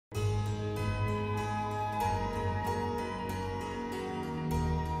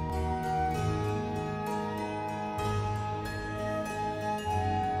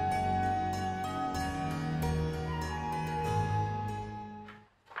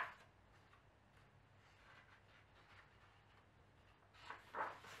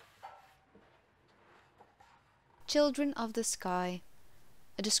Children of the Sky.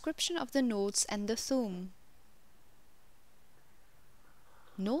 A description of the Nords and the Thu'um.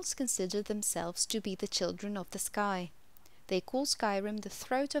 Nords consider themselves to be the children of the sky. They call Skyrim the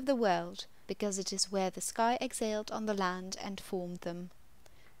throat of the world, because it is where the sky exhaled on the land and formed them.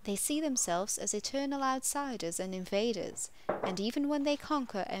 They see themselves as eternal outsiders and invaders, and even when they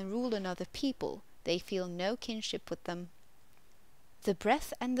conquer and rule another people, they feel no kinship with them. The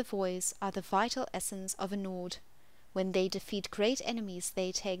breath and the voice are the vital essence of a Nord. When they defeat great enemies,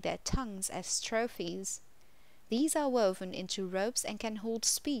 they take their tongues as trophies. These are woven into ropes and can hold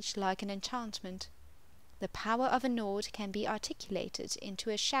speech like an enchantment. The power of a Nord can be articulated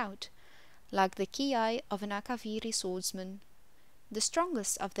into a shout, like the ki of an Akaviri swordsman. The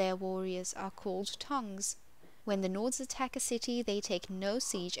strongest of their warriors are called tongues. When the Nords attack a city, they take no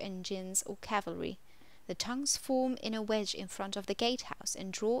siege engines or cavalry. The tongues form in a wedge in front of the gatehouse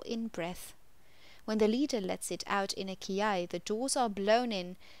and draw in breath. When the leader lets it out in a ki, the doors are blown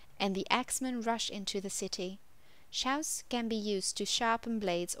in and the axemen rush into the city. Shouts can be used to sharpen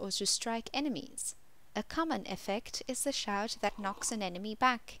blades or to strike enemies. A common effect is the shout that knocks an enemy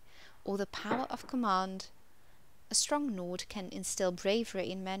back, or the power of command. A strong Nord can instill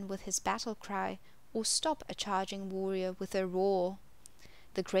bravery in men with his battle cry, or stop a charging warrior with a roar.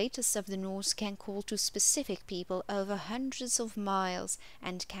 The greatest of the Nords can call to specific people over hundreds of miles,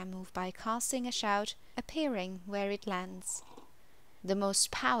 and can move by casting a shout, appearing where it lands. The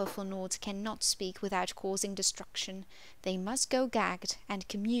most powerful Nords cannot speak without causing destruction. They must go gagged and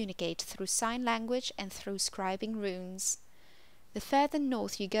communicate through sign language and through scribing runes. The further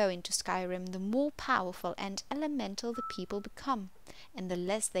north you go into Skyrim, the more powerful and elemental the people become, and the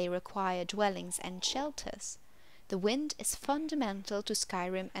less they require dwellings and shelters. The wind is fundamental to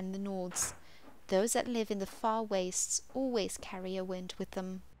Skyrim and the Nords. Those that live in the far wastes always carry a wind with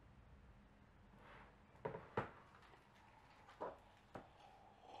them.